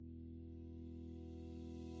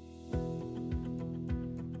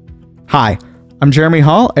Hi, I'm Jeremy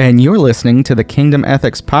Hall, and you're listening to the Kingdom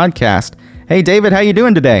Ethics Podcast. Hey, David, how you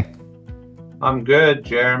doing today? I'm good,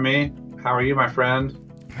 Jeremy. How are you, my friend?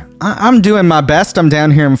 I'm doing my best. I'm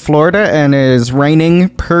down here in Florida, and it is raining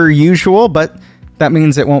per usual, but that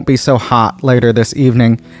means it won't be so hot later this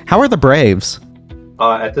evening. How are the Braves?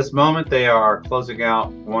 At this moment, they are closing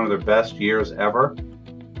out one of their best years ever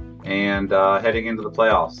and heading into the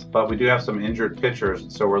playoffs. But we do have some injured pitchers,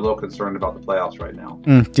 so we're a little concerned about the playoffs right now.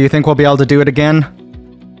 Do you think we'll be able to do it again?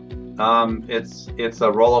 It's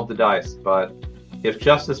a roll of the dice, but if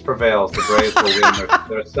justice prevails, the Braves will win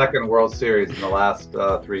their second World Series in the last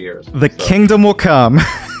 3 years. The kingdom will come.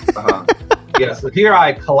 Yes, here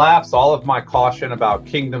I collapse all of my caution about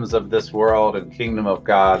kingdoms of this world and kingdom of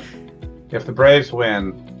God. If the Braves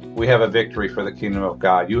win, we have a victory for the kingdom of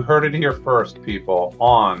God. You heard it here first, people,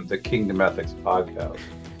 on the Kingdom Ethics Podcast.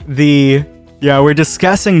 We're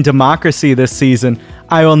discussing democracy this season.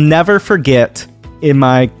 I will never forget in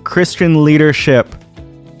my Christian leadership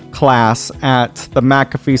class at the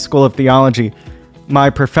McAfee School of Theology, my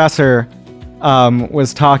professor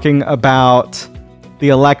was talking about the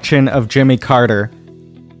election of Jimmy Carter,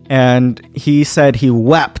 and he said he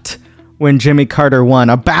wept when Jimmy Carter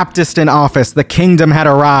won. A Baptist in office, the kingdom had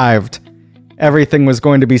arrived. Everything was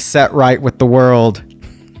going to be set right with the world.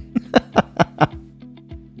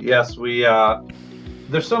 Yes,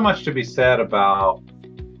 there's so much to be said about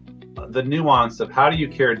the nuance of how do you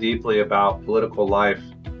care deeply about political life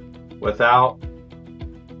without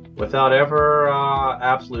ever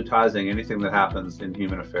absolutizing anything that happens in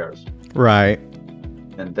human affairs. Right.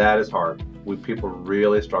 And that is hard. People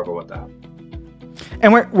really struggle with that.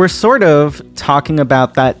 And we're sort of talking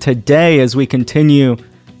about that today as we continue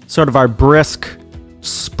sort of our brisk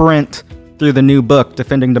sprint through the new book,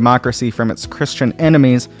 Defending Democracy from Its Christian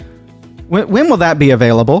Enemies. When will that be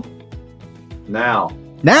available? Now.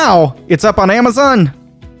 Now? It's up on Amazon?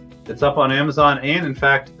 It's up on Amazon, and in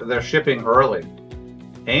fact, they're shipping early.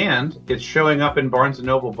 And it's showing up in Barnes &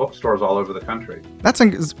 Noble bookstores all over the country.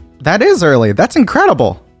 That is early. That's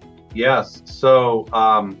incredible. Yes. So...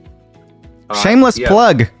 shameless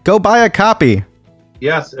plug. Go buy a copy.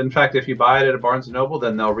 Yes. In fact, if you buy it at a Barnes & Noble,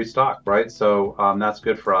 then they'll restock, right? So that's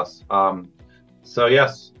good for us. So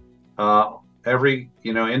yes, every,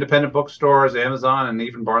 independent bookstores, Amazon, and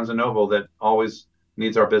even Barnes & Noble that always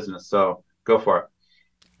needs our business. So go for it.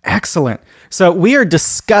 Excellent. So we are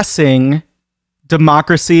discussing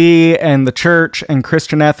democracy and the church and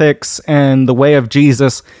Christian ethics and the way of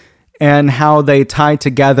Jesus and how they tie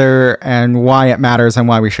together and why it matters and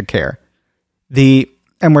why we should care.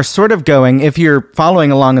 And we're sort of going, if you're following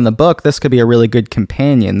along in the book, this could be a really good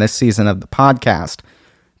companion this season of the podcast,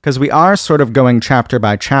 because we are sort of going chapter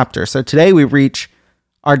by chapter. So today we reach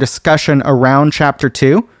our discussion around chapter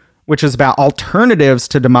 2, which is about alternatives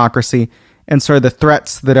to democracy and sort of the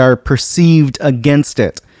threats that are perceived against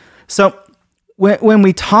it. So when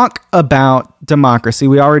we talk about democracy,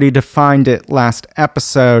 we already defined it last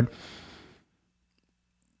episode.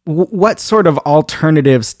 What sort of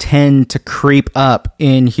alternatives tend to creep up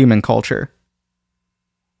in human culture?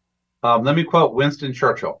 Let me quote Winston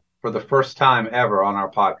Churchill for the first time ever on our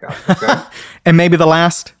podcast. Okay? And maybe the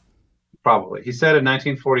last? Probably. He said in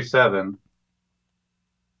 1947,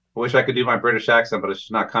 I wish I could do my British accent, but it's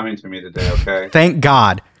just not coming to me today, okay? Thank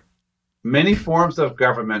God. Many forms of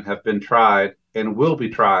government have been tried and will be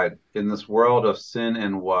tried in this world of sin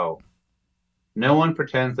and woe. No one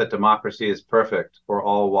pretends that democracy is perfect or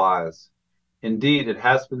all-wise. Indeed, it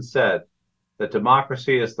has been said that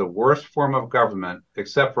democracy is the worst form of government,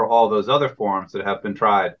 except for all those other forms that have been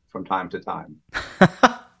tried from time to time.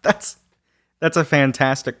 That's a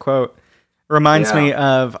fantastic quote. Reminds me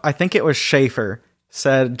of, I think it was Schaeffer,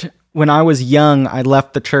 said, when I was young, I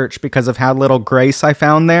left the church because of how little grace I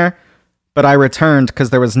found there, but I returned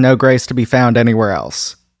because there was no grace to be found anywhere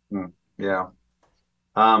else. Yeah.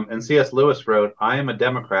 And C.S. Lewis wrote, I am a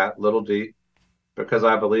Democrat, little d, because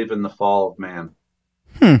I believe in the fall of man.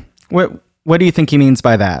 What do you think he means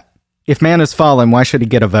by that? If man has fallen, why should he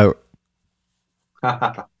get a vote?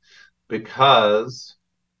 Because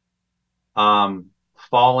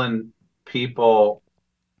fallen people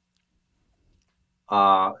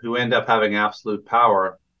who end up having absolute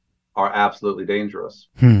power are absolutely dangerous.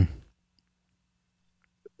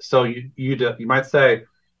 So you might say,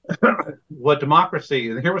 what democracy,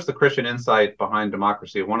 and here was the Christian insight behind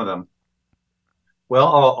democracy, one of them. Well,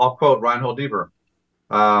 I'll quote Reinhold Niebuhr.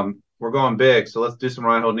 We're going big, so let's do some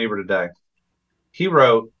Reinhold Niebuhr today. He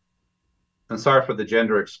wrote, and sorry for the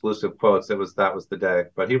gender exclusive quotes, that was the day,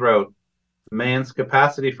 but he wrote, man's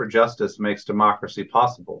capacity for justice makes democracy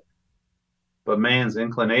possible. but man's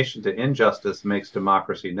inclination to injustice makes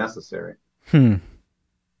democracy necessary. Hmm.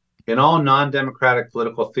 In all non-democratic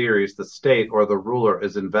political theories, the state or the ruler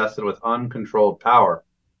is invested with uncontrolled power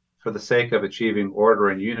for the sake of achieving order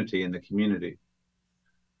and unity in the community.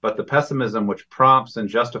 But the pessimism which prompts and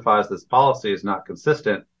justifies this policy is not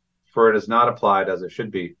consistent, for it is not applied as it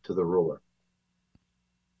should be to the ruler.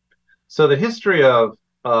 So the history of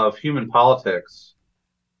human politics,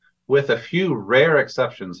 with a few rare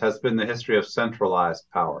exceptions, has been the history of centralized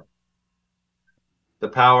power. The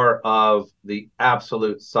power of the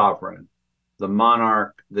absolute sovereign, the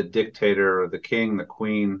monarch, the dictator, the king, the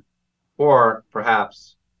queen, or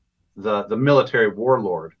perhaps the military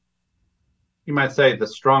warlord. You might say the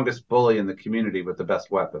strongest bully in the community with the best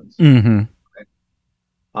weapons. Mm-hmm.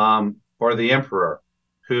 Or the emperor,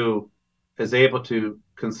 who is able to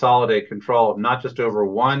consolidate control not just over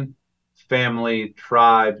one family,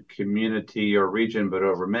 tribe, community, or region, but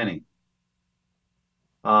over many.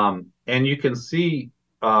 And you can see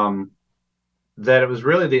that it was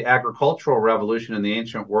really the agricultural revolution in the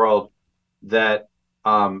ancient world that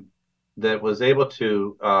was able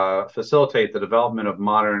to facilitate the development of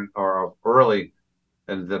modern or of early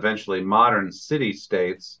and eventually modern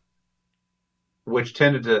city-states, which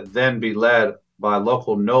tended to then be led by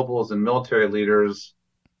local nobles and military leaders,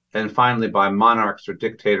 and finally by monarchs or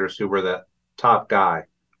dictators who were the top guy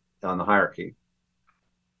on the hierarchy.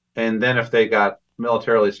 And then if they got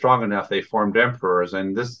militarily strong enough, they formed emperors.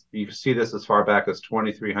 And this, you can see this as far back as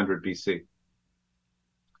 2300 BC.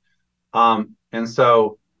 And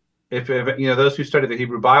so if you know, those who study the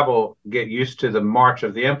Hebrew Bible get used to the march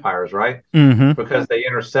of the empires, right? Mm-hmm. Because they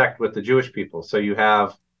intersect with the Jewish people. So you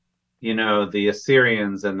have, you know, the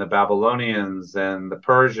Assyrians and the Babylonians and the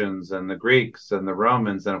Persians and the Greeks and the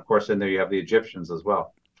Romans. And of course, in there you have the Egyptians as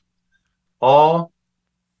well. All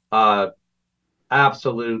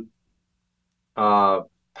absolute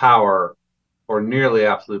power, or nearly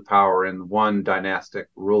absolute power, in one dynastic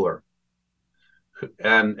ruler.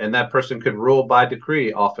 And that person could rule by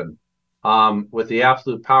decree often, with the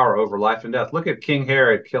absolute power over life and death. Look at King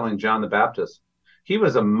Herod killing John the Baptist. King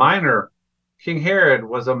Herod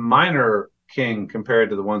was a minor king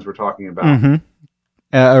compared to the ones we're talking about. Mm-hmm.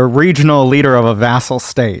 A regional leader of a vassal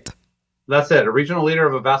state. That's it, a regional leader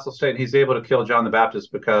of a vassal state, and he's able to kill John the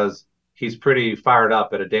Baptist because he's pretty fired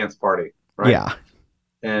up at a dance party, right? Yeah.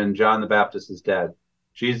 And John the Baptist is dead.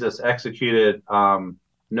 Jesus executed,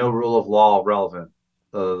 no rule of law relevant.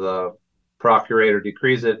 The procurator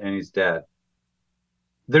decrees it, and he's dead.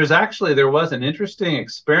 There was an interesting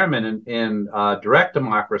experiment in direct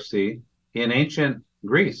democracy in ancient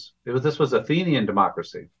Greece. This was Athenian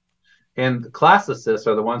democracy. And the classicists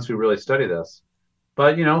are the ones who really study this.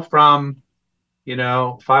 But, from,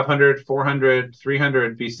 500, 400,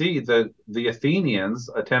 300 BC, the Athenians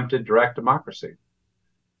attempted direct democracy.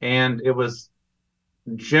 And it was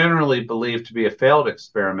generally believed to be a failed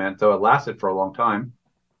experiment, though it lasted for a long time,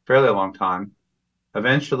 fairly long time.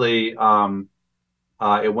 Eventually,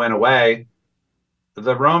 it went away.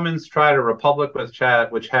 The Romans tried a republic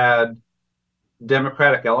which had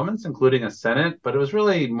democratic elements, including a senate, but it was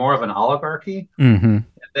really more of an oligarchy. Mm-hmm. And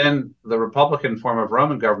then the republican form of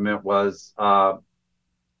Roman government was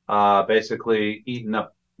basically eaten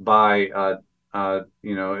up by,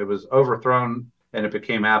 it was overthrown, and it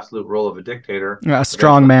became absolute rule of a dictator. A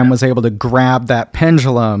strong man was able to grab that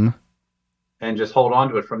pendulum and just hold on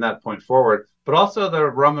to it from that point forward. But also the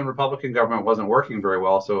Roman Republican government wasn't working very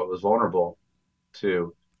well, so it was vulnerable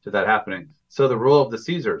to that happening. So the rule of the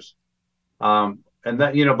Caesars, and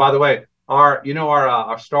that, by the way, our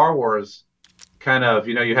Star Wars kind of,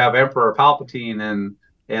 you have Emperor Palpatine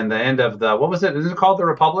and the end of what was it? Isn't it called the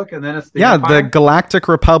Republic? And then it's the Empire? The Galactic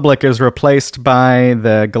Republic is replaced by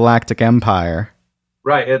the Galactic Empire.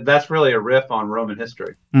 Right. That's really a riff on Roman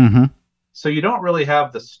history. Mm-hmm. So you don't really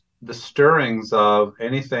have the stirrings of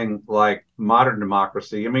anything like modern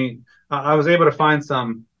democracy. I mean, I was able to find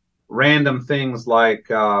some random things like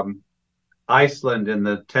Iceland in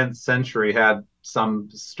the 10th century had some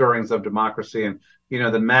stirrings of democracy, and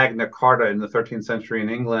the Magna Carta in the 13th century in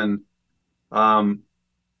England.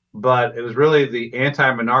 But it was really the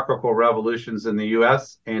anti-monarchical revolutions in the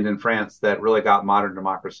U.S. and in France that really got modern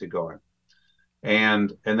democracy going.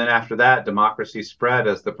 And then after that, democracy spread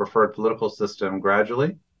as the preferred political system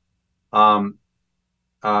gradually.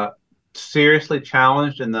 Seriously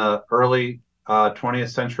challenged in the early 20th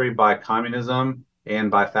century by communism and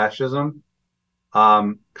by fascism.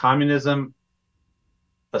 Communism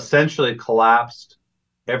essentially collapsed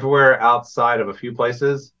everywhere outside of a few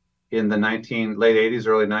places in the late 80s,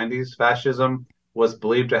 early 90s. Fascism was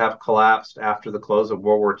believed to have collapsed after the close of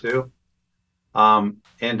World War II. And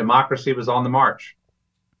democracy was on the march.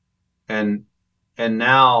 And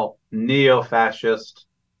now neo-fascist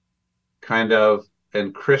kind of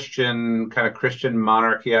and Christian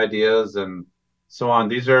monarchy ideas and so on.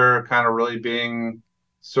 These are kind of really being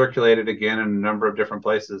circulated again in a number of different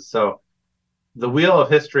places. So the wheel of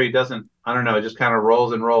history doesn't, I don't know, it just kind of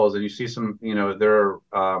rolls and rolls. And you see some, there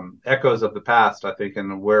are echoes of the past, I think,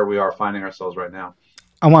 and where we are finding ourselves right now.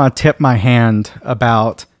 I want to tip my hand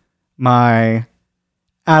about my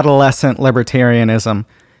adolescent libertarianism.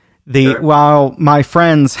 Sure. While my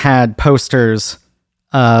friends had posters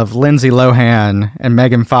of Lindsay Lohan and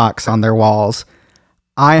Megan Fox on their walls,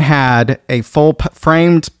 I had a full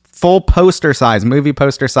poster size, movie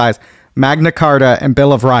poster size, Magna Carta and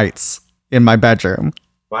Bill of Rights in my bedroom.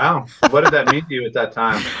 Wow. What did that mean to you at that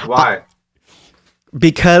time? Why?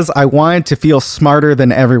 Because I wanted to feel smarter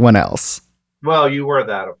than everyone else. Well, you were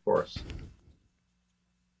that, of course.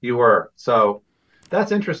 You were. So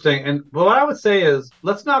that's interesting. And what I would say is,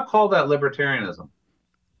 let's not call that libertarianism.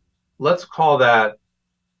 Let's call that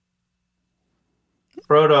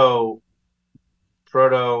proto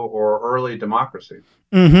or early democracy.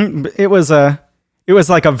 Mm-hmm. It was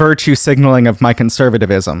like a virtue signaling of my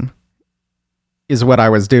conservatism, is what I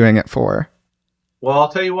was doing it for. Well, I'll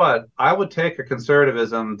tell you what, I would take a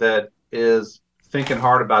conservatism that is thinking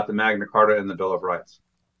hard about the Magna Carta and the Bill of Rights.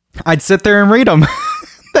 I'd sit there and read them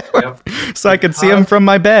Yep. so I could see them from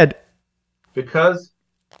my bed. Because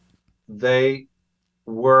they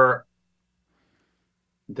were,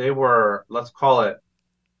 let's call it,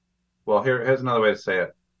 well, here's another way to say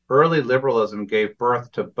it. Early liberalism gave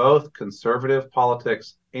birth to both conservative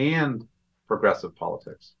politics and progressive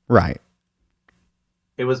politics. Right.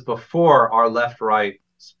 It was before our left-right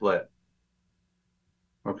split.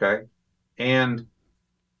 Okay? And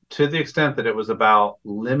to the extent that it was about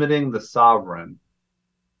limiting the sovereign,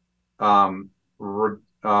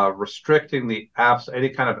 restricting any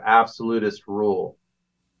kind of absolutist rule,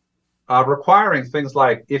 requiring things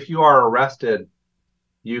like if you are arrested,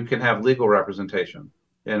 you can have legal representation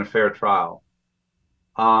in a fair trial.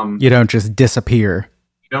 You don't just disappear.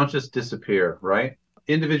 You don't just disappear, right?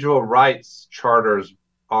 Individual rights charters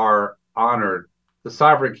are honored. The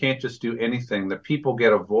sovereign can't just do anything. The people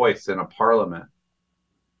get a voice in a parliament.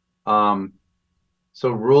 So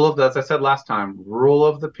as I said last time, rule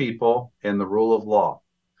of the people and the rule of law,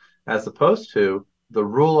 as opposed to the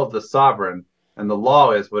rule of the sovereign, and the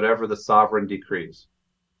law is whatever the sovereign decrees.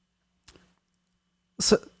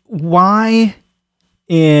 So why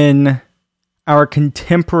in our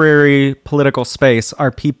contemporary political space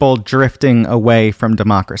are people drifting away from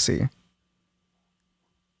democracy?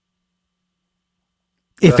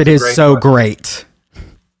 If it is so great.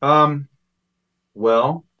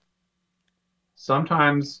 Well,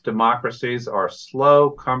 sometimes democracies are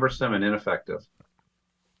slow, cumbersome, and ineffective.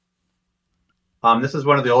 This is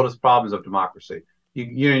one of the oldest problems of democracy.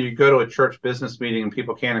 You go to a church business meeting and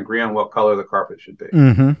people can't agree on what color the carpet should be.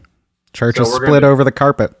 Mm-hmm. Churches split over the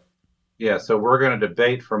carpet. Yeah, so we're going to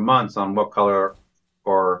debate for months on what color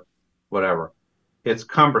or whatever. It's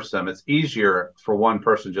cumbersome. It's easier for one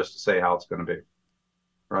person just to say how it's going to be,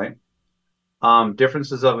 right?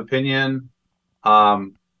 Differences of opinion.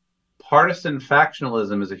 Partisan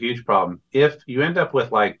factionalism is a huge problem. If you end up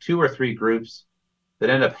with like 2 or 3 groups that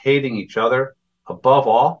end up hating each other above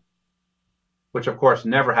all, which of course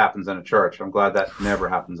never happens in a church. I'm glad that never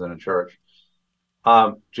happens in a church.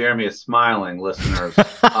 Jeremy is smiling, listeners.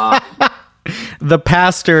 The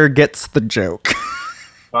pastor gets the joke.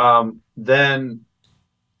 Then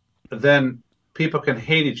people can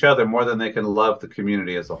hate each other more than they can love the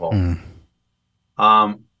community as a whole.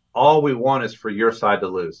 All we want is for your side to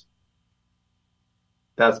lose.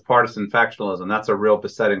 That's partisan factionalism. That's a real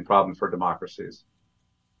besetting problem for democracies.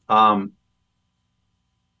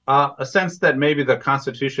 A sense that maybe the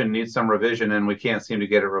Constitution needs some revision and we can't seem to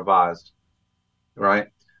get it revised, right?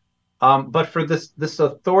 But for this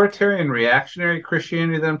authoritarian reactionary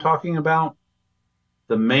Christianity that I'm talking about,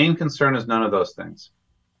 the main concern is none of those things.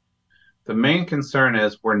 The main concern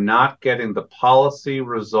is we're not getting the policy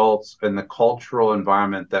results and the cultural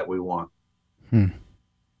environment that we want.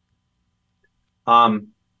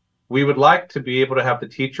 We would like to be able to have the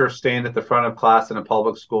teacher stand at the front of class in a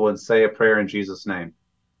public school and say a prayer in Jesus' name.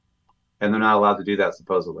 And they're not allowed to do that,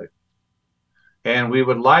 supposedly. And we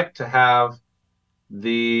would like to have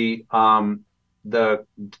the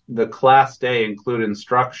class day include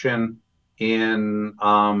instruction in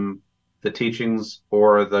the teachings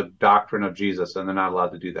or the doctrine of Jesus, and they're not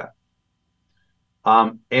allowed to do that.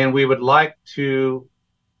 And we would like to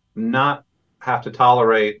not have to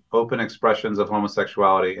tolerate open expressions of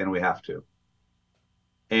homosexuality, and we have to.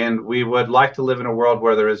 And we would like to live in a world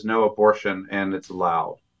where there is no abortion and it's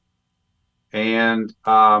allowed. And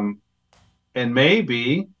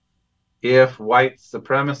maybe if white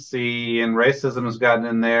supremacy and racism has gotten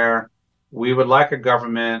in there, we would like a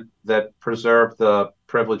government that preserved the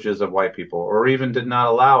privileges of white people, or even did not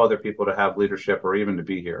allow other people to have leadership or even to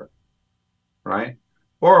be here, right?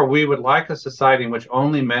 Or we would like a society in which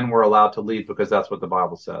only men were allowed to lead because that's what the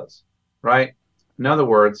Bible says, right? In other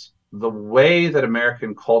words, the way that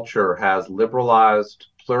American culture has liberalized,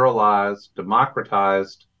 pluralized,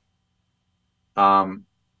 democratized,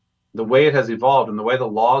 the way it has evolved and the way the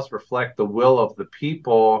laws reflect the will of the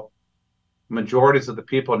people, majorities of the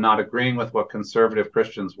people not agreeing with what conservative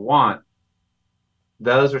Christians want,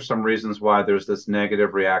 those are some reasons why there's this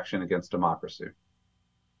negative reaction against democracy.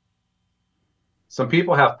 Some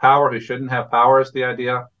people have power who shouldn't have power is the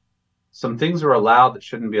idea. Some things are allowed that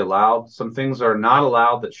shouldn't be allowed. Some things are not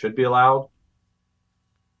allowed that should be allowed.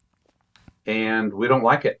 And we don't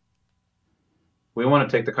like it. We want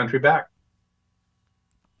to take the country back.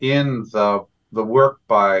 In the work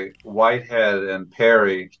by Whitehead and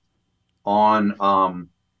Perry on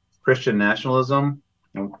Christian nationalism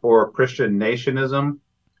or Christian nationism,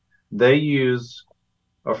 they use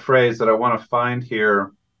a phrase that I want to find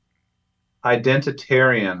here,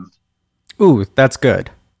 identitarian. Ooh, that's good.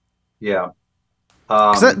 Yeah.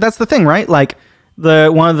 'Cause that's the thing, right? Like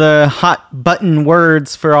one of the hot button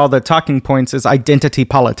words for all the talking points is identity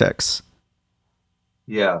politics.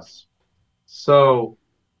 Yes. So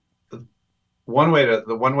the one way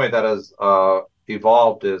that has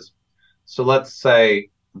evolved is, so let's say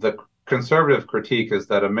the conservative critique is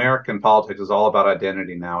that American politics is all about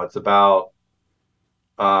identity now. It's about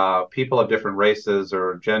people of different races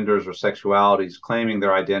or genders or sexualities claiming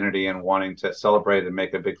their identity and wanting to celebrate and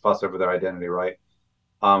make a big fuss over their identity, right?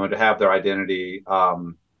 And to have their identity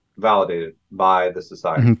validated by the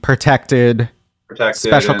society. Mm-hmm. Protected,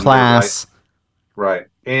 special class. Right.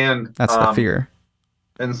 And that's the fear.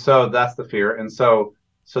 And so that's the fear. And so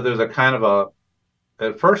there's a kind of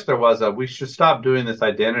at first there was we should stop doing this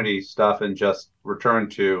identity stuff and just return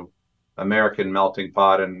to American melting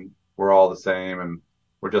pot and we're all the same and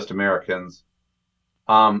we're just Americans.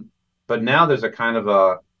 But now there's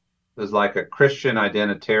there's like a Christian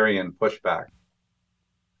identitarian pushback.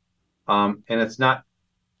 And it's not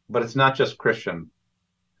just Christian.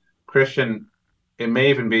 Christian, it may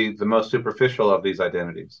even be the most superficial of these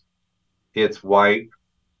identities. It's white,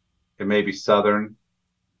 it may be Southern,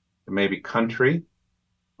 it may be country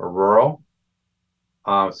or rural.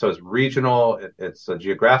 So it's regional, it's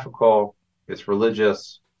geographical, it's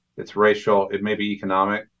religious, it's racial, it may be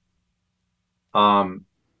economic. And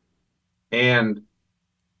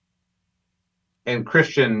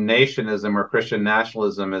Christian nationism or Christian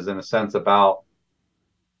nationalism is in a sense about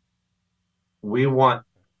we want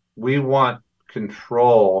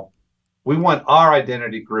control. We want our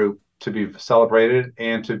identity group to be celebrated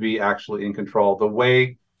and to be actually in control the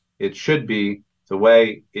way it should be, the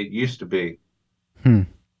way it used to be.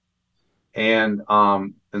 And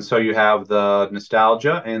so you have the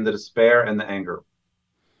nostalgia and the despair and the anger.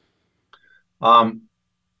 Now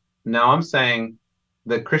I'm saying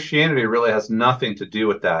that Christianity really has nothing to do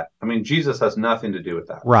with that. I mean, Jesus has nothing to do with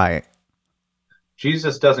that. Right.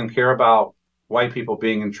 Jesus doesn't care about white people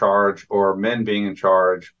being in charge or men being in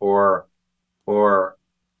charge or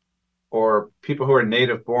people who are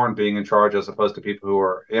native born being in charge as opposed to people who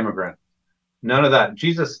are immigrant. None of that.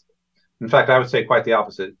 Jesus, in fact, I would say quite the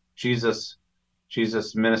opposite. Jesus'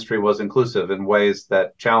 ministry was inclusive in ways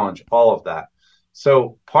that challenge all of that.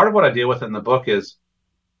 So part of what I deal with in the book is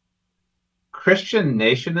Christian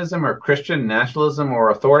nationism or Christian nationalism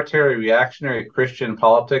or authoritarian reactionary Christian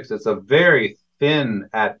politics. It's a very thin,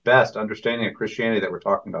 at best, understanding of Christianity that we're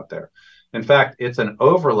talking about there. In fact, it's an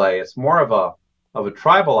overlay. It's more of a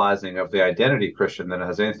tribalizing of the identity Christian than it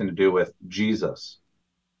has anything to do with Jesus.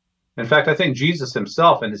 In fact, I think Jesus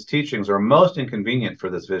himself and his teachings are most inconvenient for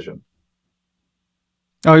this vision.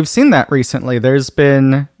 Oh, we've seen that recently. There's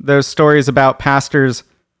been those stories about pastors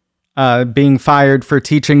being fired for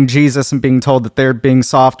teaching Jesus and being told that they're being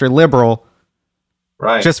soft or liberal,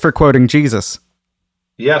 right? Just for quoting Jesus.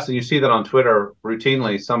 Yes, and you see that on Twitter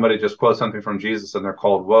routinely. Somebody just quotes something from Jesus and they're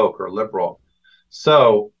called woke or liberal.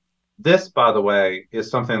 So this, by the way,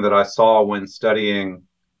 is something that I saw when studying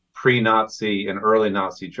pre-Nazi and early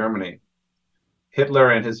Nazi Germany.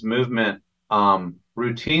 Hitler and his movement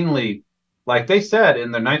routinely, like they said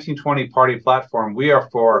in the 1920 party platform, we are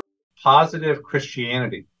for positive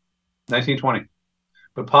Christianity. 1920.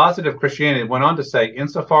 But positive Christianity went on to say,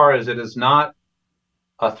 insofar as it is not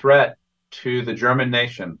a threat to the German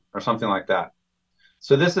nation or something like that.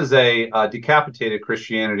 So this is a decapitated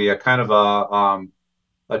Christianity, a kind of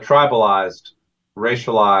a tribalized,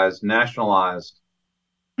 racialized, nationalized,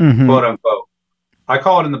 quote unquote. I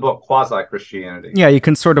call it in the book quasi-Christianity. Yeah, you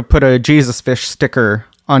can sort of put a Jesus fish sticker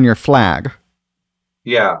on your flag.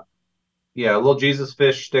 Yeah. Yeah, a little Jesus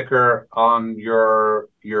fish sticker on your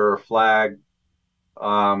flag.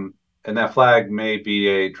 And that flag may be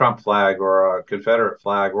a Trump flag or a Confederate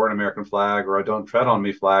flag or an American flag or a Don't Tread on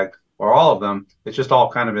Me flag or all of them. It's just all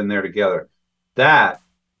kind of in there together. That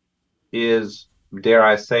is, dare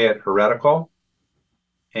I say it, heretical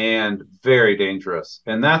and very dangerous.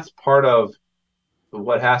 And that's part of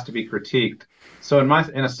what has to be critiqued. So in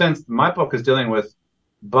a sense, my book is dealing with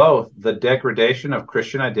both the degradation of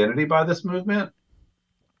Christian identity by this movement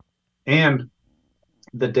and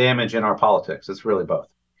the damage in our politics. It's really both.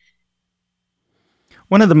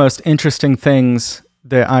 One of the most interesting things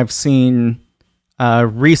that I've seen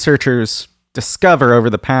researchers discover over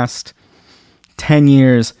the past 10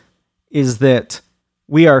 years is that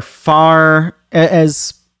we are far,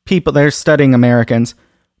 as people, they're studying Americans,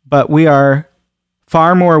 but we are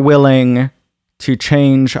far more willing to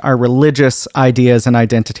change our religious ideas and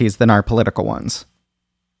identities than our political ones.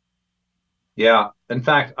 Yeah. In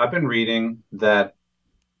fact, I've been reading that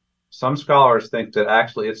some scholars think that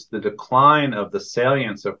actually it's the decline of the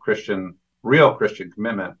salience of real Christian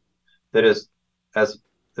commitment that is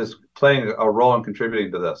playing a role in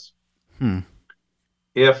contributing to this.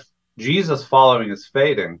 If Jesus following is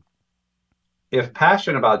fading, if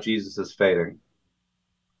passion about Jesus is fading,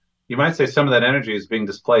 you might say some of that energy is being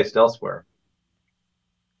displaced elsewhere.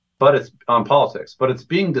 But it's on politics, but it's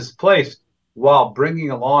being displaced while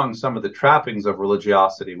bringing along some of the trappings of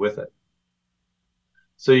religiosity with it.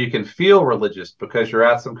 So you can feel religious because you're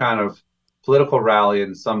at some kind of political rally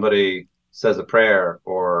and somebody says a prayer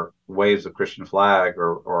or waves a Christian flag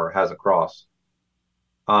or has a cross.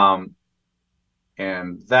 And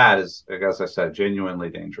that is, as I said,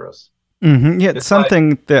 genuinely dangerous. Mm-hmm. Yeah, it's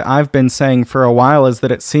something that I've been saying for a while is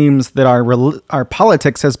that it seems that our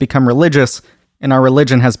politics has become religious and our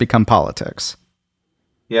religion has become politics.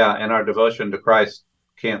 Yeah, and our devotion to Christ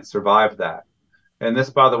can't survive that. And this,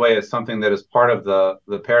 by the way, is something that is part of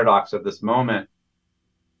the paradox of this moment.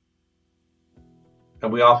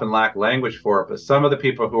 And we often lack language for it. But some of the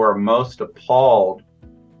people who are most appalled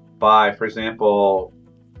by, for example,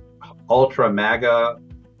 ultra MAGA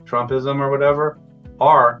Trumpism or whatever,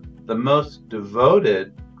 are the most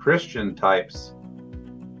devoted Christian types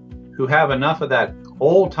who have enough of that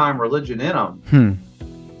old-time religion in them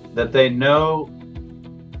that they know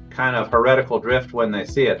kind of heretical drift when they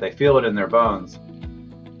see it. They feel it in their bones.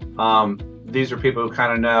 These are people who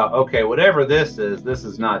kind of know, okay, whatever this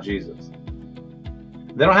is not Jesus.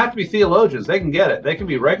 They don't have to be theologians. They can get it. They can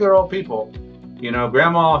be regular old people,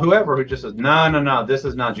 grandma, whoever, who just says, no, this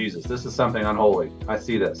is not Jesus. This is something unholy. I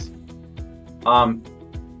see this. Our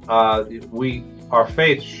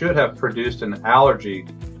faith should have produced an allergy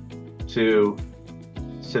to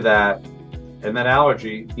that. And that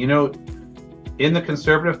allergy, in the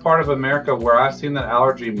conservative part of America, where I've seen that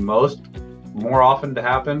allergy more often to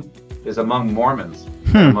happen is among Mormons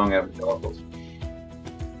than among evangelicals.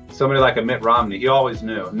 Somebody like a Mitt Romney, he always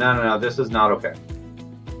knew, no, this is not okay.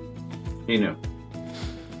 He knew.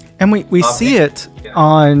 And we see it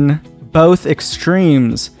on both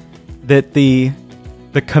extremes, that the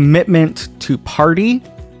commitment to party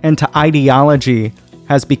and to ideology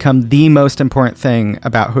has become the most important thing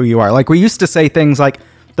about who you are. Like, we used to say things like,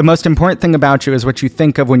 the most important thing about you is what you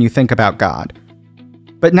think of when you think about God.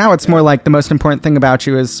 But now it's more like the most important thing about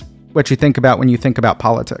you is what you think about when you think about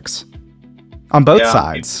politics. On both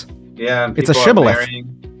sides. Yeah, it's a shibboleth.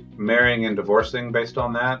 Marrying and divorcing based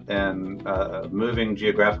on that, and moving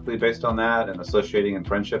geographically based on that, and associating in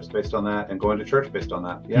friendships based on that, and going to church based on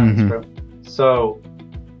that. Yeah, that's true. So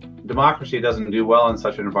democracy doesn't do well in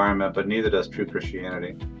such an environment, but neither does true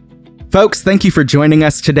Christianity. Folks, thank you for joining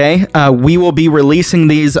us today. We will be releasing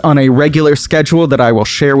these on a regular schedule that I will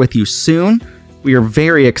share with you soon. We are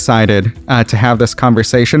very excited to have this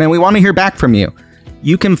conversation, and we want to hear back from you.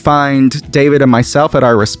 You can find David and myself at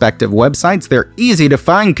our respective websites. They're easy to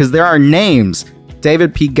find because there are names,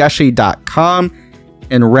 davidpgushee.com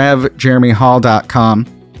and revjeremyhall.com.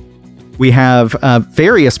 We have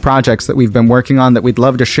various projects that we've been working on that we'd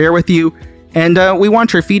love to share with you, and we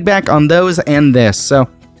want your feedback on those and this. So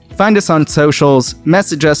find us on socials,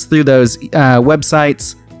 message us through those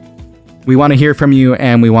websites. We want to hear from you,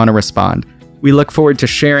 and we want to respond. We look forward to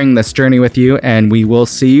sharing this journey with you, and we will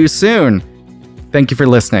see you soon. Thank you for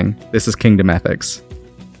listening. This is Kingdom Ethics.